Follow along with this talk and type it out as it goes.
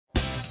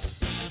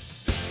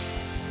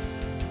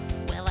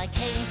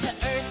came to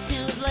Earth to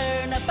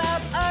learn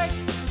about art.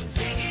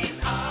 Ziggy's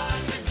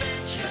Arts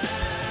Adventure.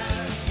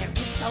 But there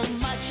is so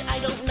much I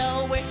don't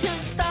know where to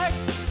start.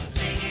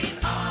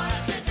 Ziggy's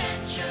Arts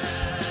Adventure.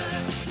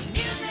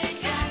 Music,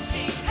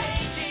 acting,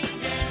 painting,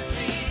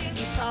 dancing.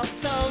 It's all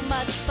so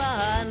much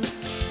fun.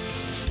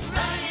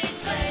 Writing,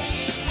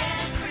 playing,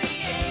 and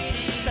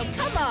creating. So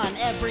come on,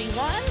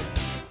 everyone.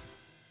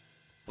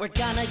 We're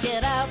gonna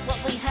get out what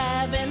we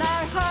have in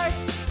our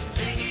hearts.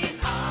 Ziggy's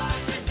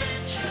Arts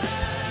Adventure.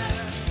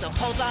 So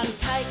hold on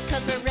tight,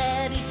 'cause we're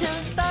ready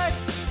to start.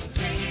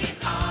 Ziggy's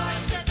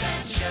Arts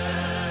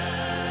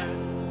Adventure.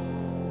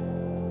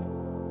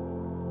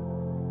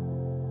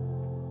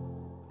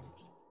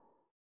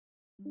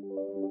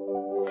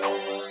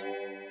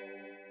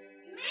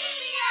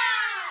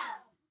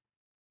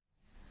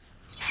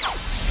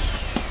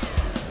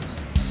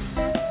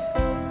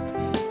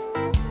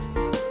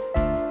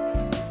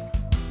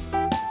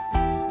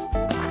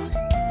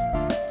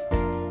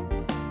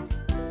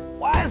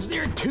 Why is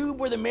there a tube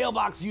where the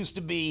mailbox used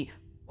to be?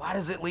 Why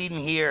does it lead in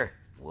here?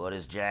 What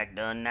has Jack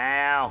done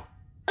now?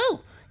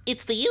 Oh,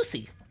 it's the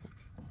UC.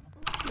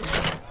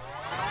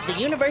 The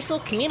Universal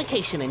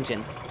Communication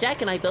Engine.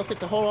 Jack and I built it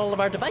to hold all of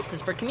our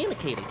devices for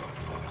communicating.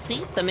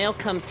 See, the mail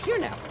comes here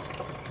now.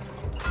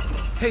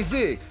 Hey,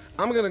 Zig,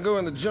 I'm gonna go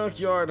in the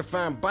junkyard to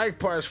find bike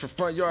parts for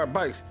front yard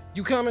bikes.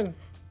 You coming?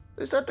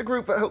 Is that the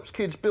group that helps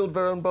kids build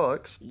their own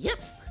bikes? Yep.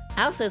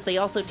 Al says they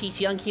also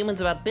teach young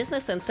humans about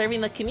business and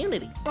serving the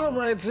community. All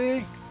right,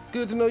 Zig.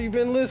 Good to know you've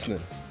been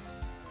listening.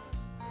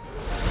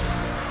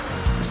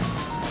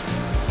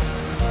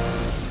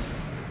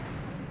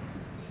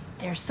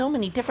 There's so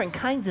many different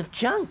kinds of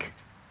junk.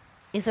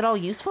 Is it all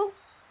useful?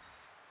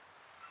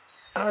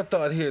 Our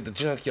thought here at the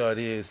junkyard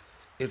is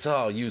it's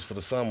all useful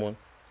to someone.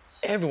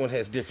 Everyone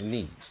has different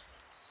needs.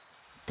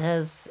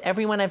 Does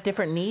everyone have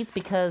different needs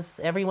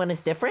because everyone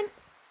is different?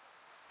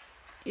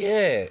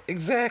 Yeah,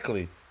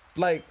 exactly.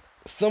 Like,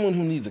 someone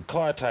who needs a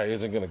car tire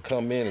isn't gonna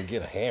come in and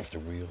get a hamster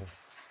wheel.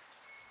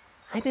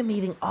 I've been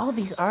meeting all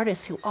these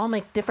artists who all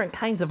make different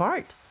kinds of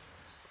art.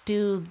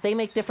 Do they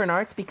make different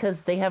arts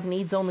because they have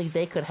needs only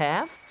they could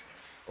have?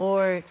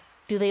 Or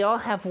do they all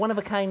have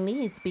one-of-a-kind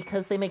needs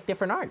because they make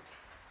different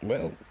arts?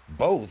 Well,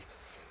 both.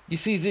 You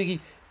see,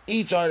 Ziggy,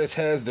 each artist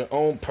has their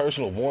own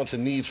personal wants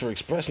and needs for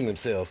expressing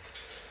themselves,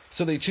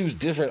 so they choose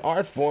different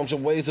art forms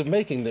and ways of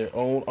making their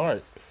own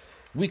art.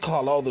 We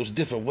call all those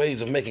different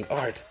ways of making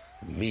art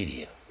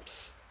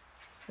mediums.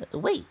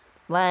 Wait,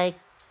 like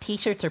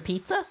t-shirts or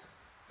pizza?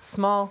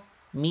 Small,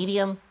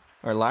 medium,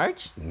 or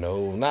large?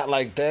 No, not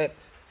like that.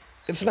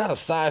 It's not a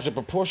size or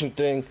proportion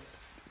thing.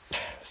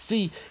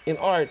 See, in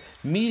art,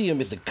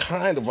 medium is the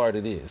kind of art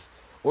it is,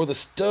 or the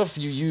stuff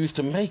you use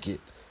to make it,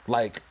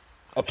 like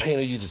a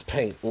painter uses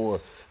paint,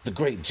 or the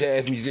great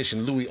jazz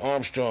musician Louis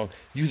Armstrong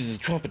uses his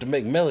trumpet to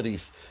make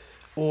melodies,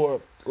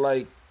 or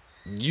like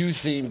you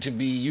seem to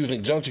be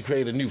using junk to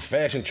create a new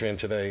fashion trend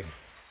today.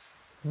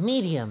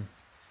 Medium.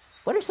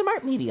 What are some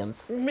art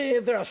mediums?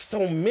 Man, there are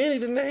so many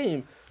to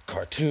name.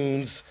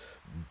 Cartoons,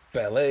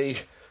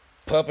 ballet,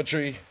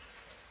 puppetry.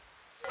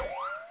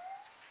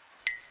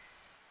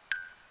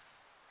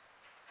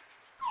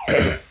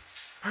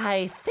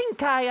 I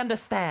think I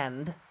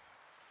understand.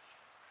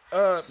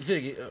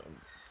 Ziggy,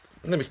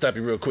 let me stop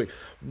you real quick.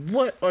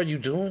 What are you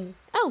doing?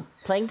 Oh,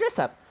 playing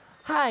dress-up.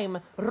 I'm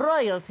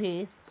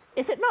royalty.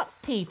 Is it not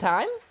tea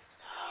time?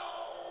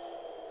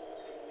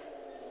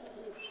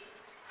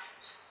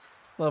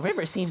 Well,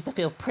 River seems to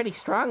feel pretty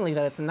strongly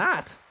that it's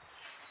not.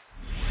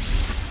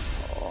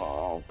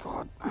 Oh,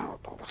 God.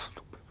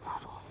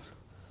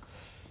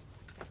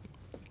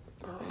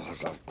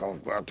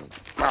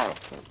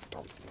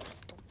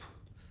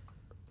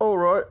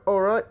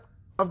 All right.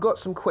 I've got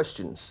some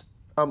questions.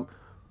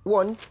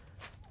 One,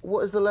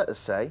 what does the letter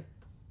say?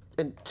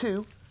 And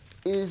two,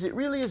 is it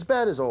really as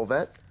bad as all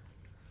that?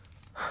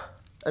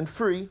 And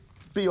three,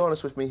 be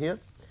honest with me here.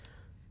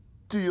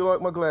 Do you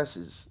like my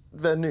glasses?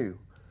 They're new.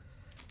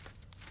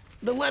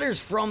 The letter's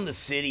from the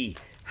city.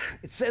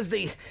 It says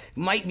they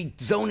might be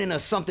zoning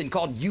us something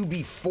called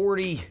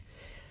UB40.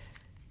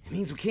 It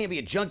means we can't be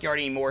a junkyard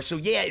anymore, so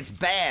yeah, it's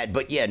bad.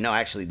 But yeah, no,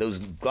 actually, those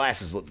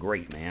glasses look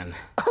great, man.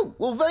 Oh,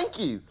 well, thank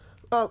you.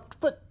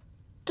 But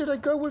did I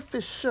go with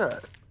this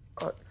shirt?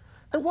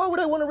 And why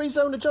would I want to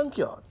rezone the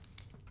junkyard?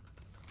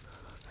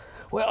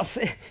 Well,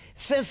 it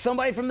says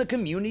somebody from the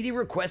community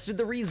requested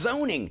the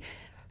rezoning.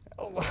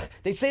 Oh,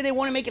 they say they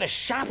want to make it a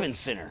shopping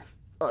center.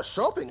 A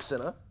shopping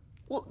center?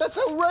 Well, that's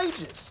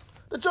outrageous.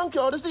 The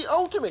junkyard is the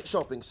ultimate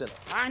shopping center.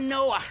 I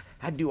know.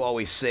 I do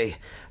always say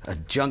a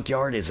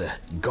junkyard is a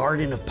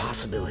garden of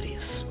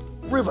possibilities.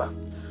 River,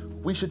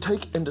 we should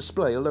take and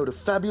display a load of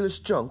fabulous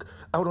junk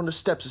out on the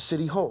steps of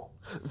City Hall.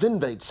 Then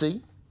they'd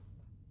see.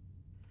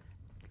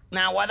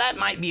 Now, while that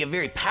might be a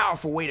very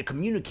powerful way to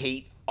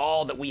communicate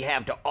all that we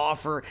have to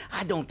offer,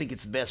 I don't think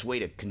it's the best way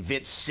to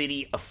convince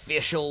city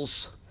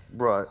officials.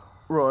 Right.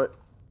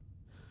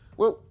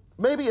 Well,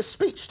 maybe a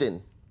speech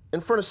then, in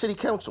front of City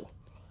Council.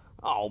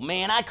 Oh,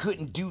 man, I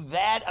couldn't do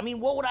that. I mean,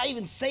 what would I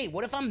even say?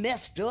 What if I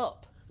messed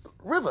up?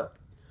 River,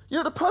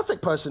 you're the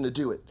perfect person to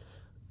do it.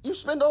 You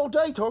spend all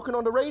day talking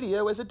on the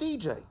radio as a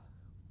DJ.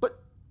 But,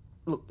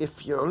 look,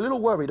 if you're a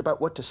little worried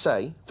about what to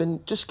say,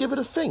 then just give it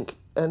a think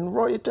and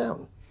write it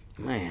down.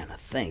 Man, a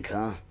think,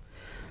 huh?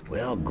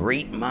 Well,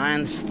 great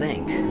minds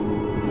think.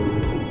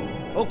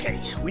 Okay,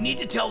 we need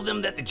to tell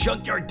them that the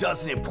junkyard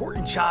does an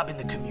important job in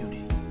the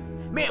community.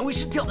 Man, we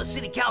should tell the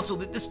city council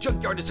that this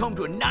junkyard is home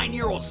to a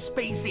 9-year-old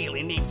space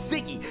alien named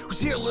Ziggy, who's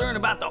here to learn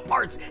about the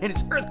arts, and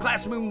his Earth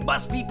classroom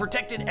must be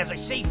protected as a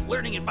safe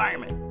learning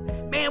environment.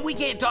 Man, we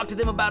can't talk to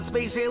them about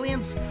space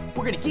aliens.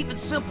 We're gonna keep it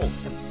simple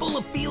and full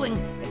of feeling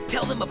and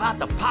tell them about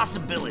the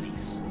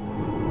possibilities.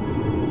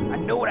 I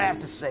know what I have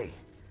to say.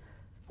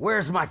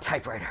 Where's my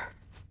typewriter?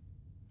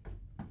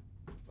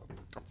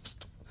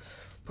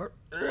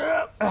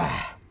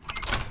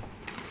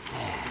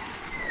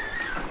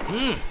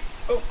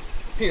 Oh,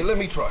 here, let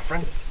me try,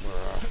 friend.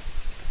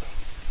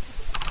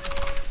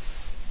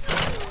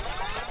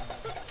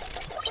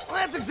 Well,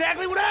 that's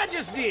exactly what I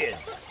just did.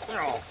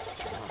 Oh.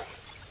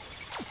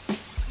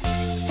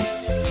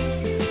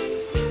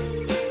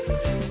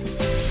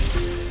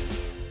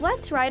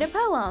 Let's write a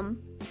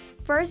poem.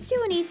 First, you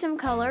will need some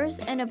colors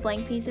and a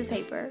blank piece of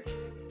paper.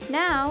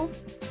 Now,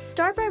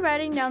 start by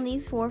writing down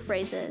these 4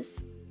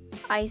 phrases.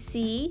 I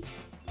see,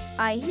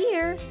 I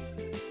hear,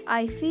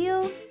 I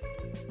feel,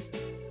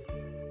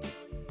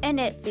 and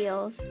it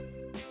feels.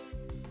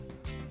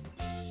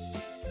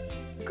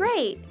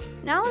 Great!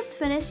 Now let's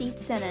finish each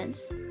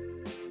sentence.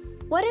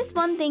 What is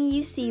one thing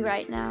you see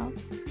right now?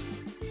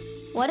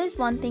 What is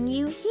one thing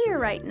you hear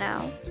right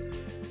now?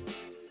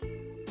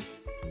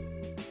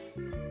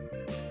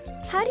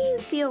 How do you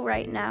feel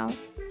right now?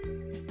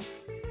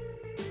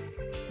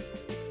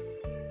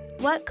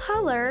 What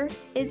color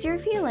is your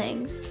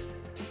feelings?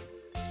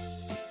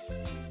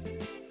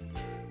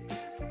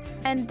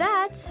 And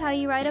that's how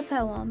you write a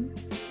poem.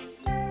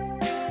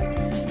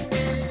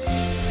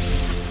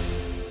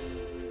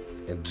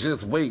 And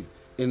just wait.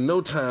 In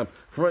no time,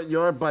 Front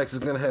Yard Bikes is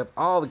going to have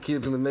all the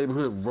kids in the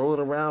neighborhood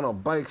rolling around on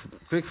bikes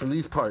fixing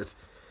these parts.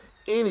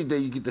 Any day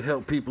you get to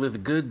help people is a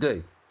good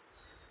day.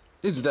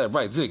 Isn't that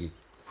right, Ziggy?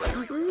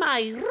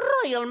 My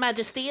Royal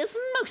Majesty is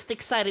most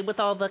excited with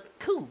all the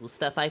cool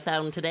stuff I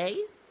found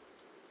today.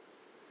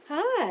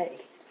 Hi.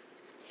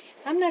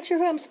 I'm not sure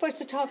who I'm supposed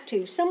to talk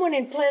to. Someone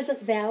in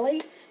Pleasant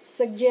Valley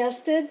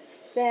suggested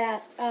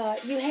that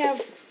you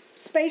have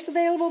space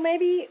available,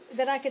 maybe,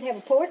 that I could have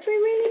a poetry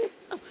reading?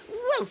 Oh,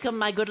 welcome,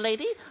 my good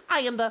lady.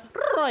 I am the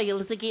Royal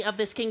Ziggy of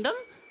this kingdom.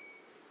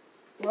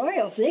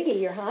 Royal Ziggy,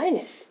 Your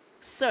Highness.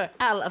 Sir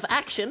Al of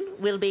Action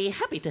will be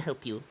happy to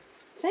help you.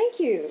 Thank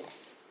you.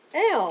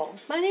 Al,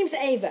 my name's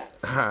Ava.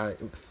 Hi.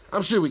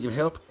 I'm sure we can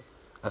help.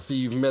 I see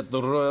you've met the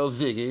Royal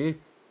Ziggy.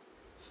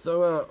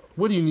 So,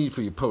 what do you need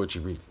for your poetry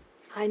reading?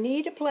 I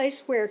need a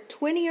place where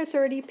 20 or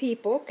 30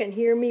 people can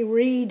hear me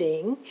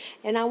reading,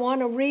 and I want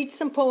to read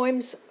some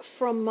poems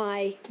from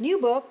my new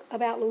book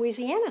about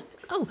Louisiana.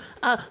 Oh,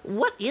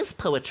 what is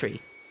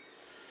poetry?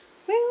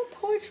 Well,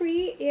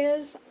 poetry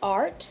is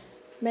art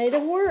made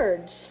of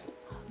words.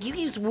 You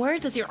use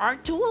words as your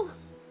art tool?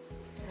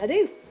 I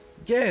do.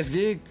 Yeah,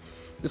 Zig.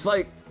 It's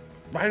like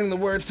writing the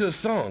words to a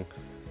song,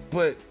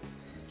 but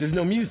there's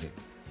no music.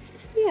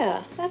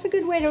 Yeah, that's a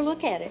good way to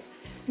look at it.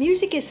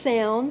 Music is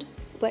sound,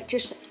 but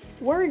just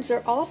words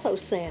are also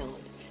sound.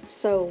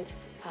 So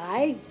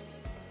I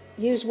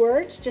use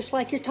words just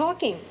like you're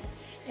talking.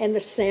 And the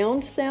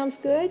sound sounds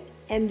good,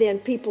 and then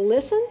people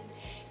listen,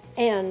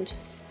 and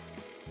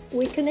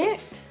we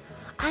connect.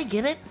 I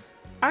get it.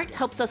 Art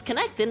helps us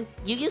connect, and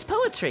you use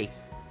poetry.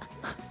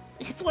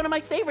 It's one of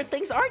my favorite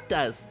things art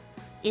does.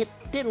 It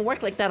didn't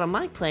work like that on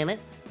my planet,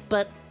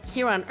 but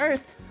here on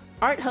Earth,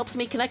 art helps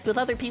me connect with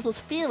other people's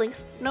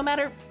feelings, no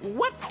matter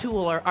what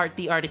tool or art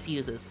the artist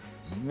uses.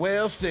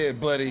 Well said,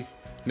 buddy.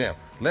 Now,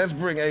 let's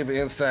bring Ava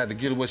inside to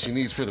get her what she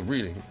needs for the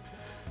reading.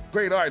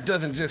 Great art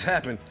doesn't just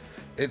happen.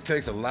 It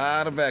takes a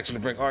lot of action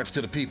to bring arts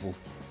to the people.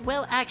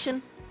 Well,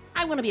 Action,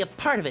 I want to be a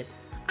part of it.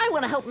 I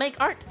want to help make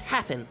art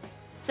happen.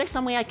 Is there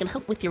some way I can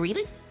help with your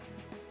reading?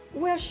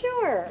 Well,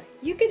 sure.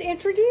 You could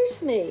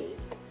introduce me.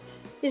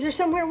 Is there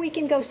somewhere we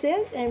can go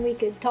sit and we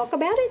could talk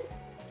about it?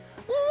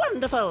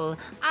 Wonderful.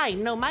 I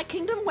know my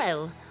kingdom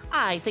well.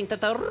 I think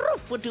that the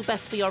roof would do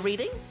best for your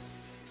reading.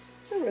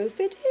 The roof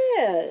it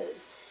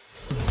is.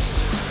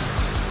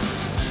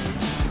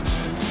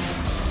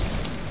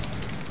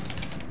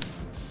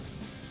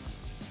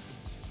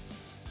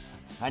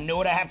 I know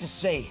what I have to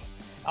say.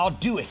 I'll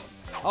do it.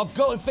 I'll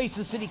go and face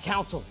the city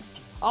council.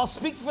 I'll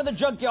speak for the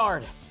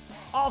junkyard.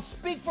 I'll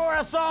speak for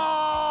us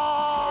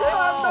all! Get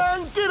out,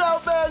 man! Get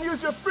out, man!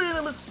 Use your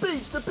freedom of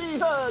speech to be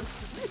heard!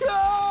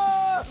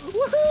 Yeah!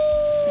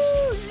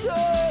 Woohoo!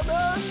 Yeah,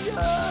 man!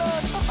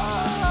 Yeah!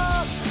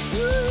 Ah!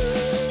 Woo!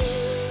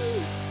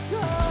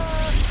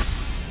 Yeah!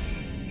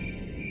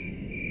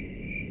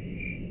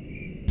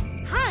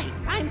 Hi,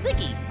 I'm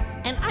Ziggy,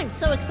 and I'm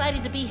so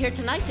excited to be here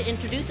tonight to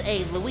introduce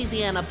a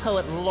Louisiana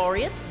poet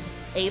laureate,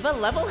 Ava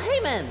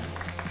Haymon.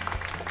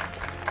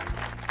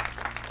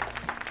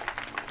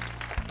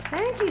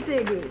 Thank you,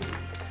 Ziggy.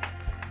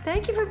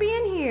 Thank you for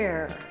being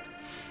here.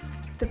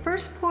 The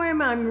first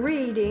poem I'm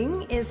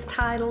reading is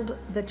titled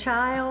The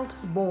Child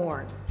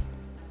Born.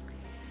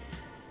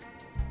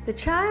 The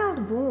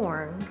child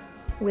born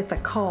with a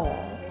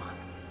caul.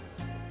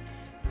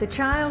 The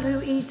child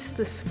who eats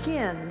the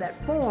skin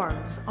that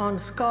forms on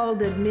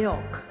scalded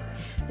milk.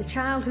 The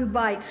child who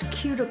bites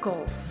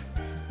cuticles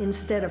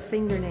instead of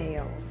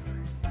fingernails.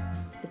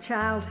 The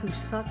child who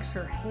sucks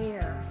her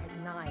hair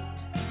at night.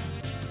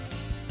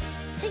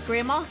 Hey,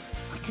 Grandma.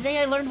 Today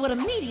I learned what a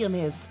medium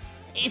is.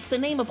 It's the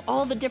name of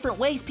all the different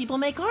ways people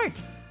make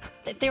art.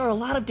 There are a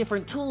lot of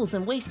different tools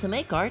and ways to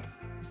make art.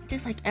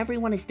 Just like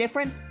everyone is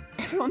different,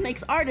 everyone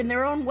makes art in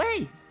their own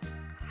way.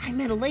 I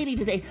met a lady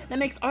today that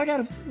makes art out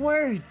of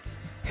words,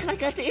 and I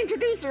got to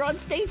introduce her on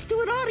stage to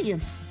an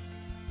audience.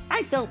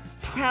 I felt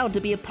proud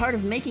to be a part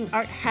of making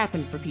art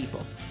happen for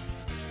people.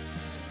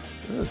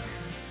 Ugh.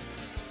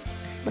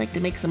 I'd like to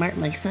make some art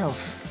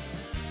myself.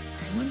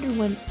 I wonder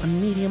what a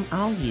medium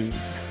I'll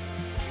use.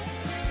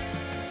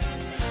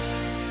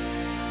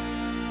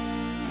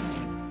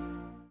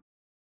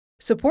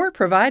 Support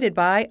provided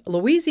by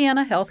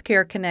Louisiana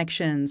Healthcare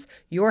Connections.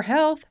 Your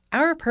health,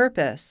 our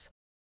purpose.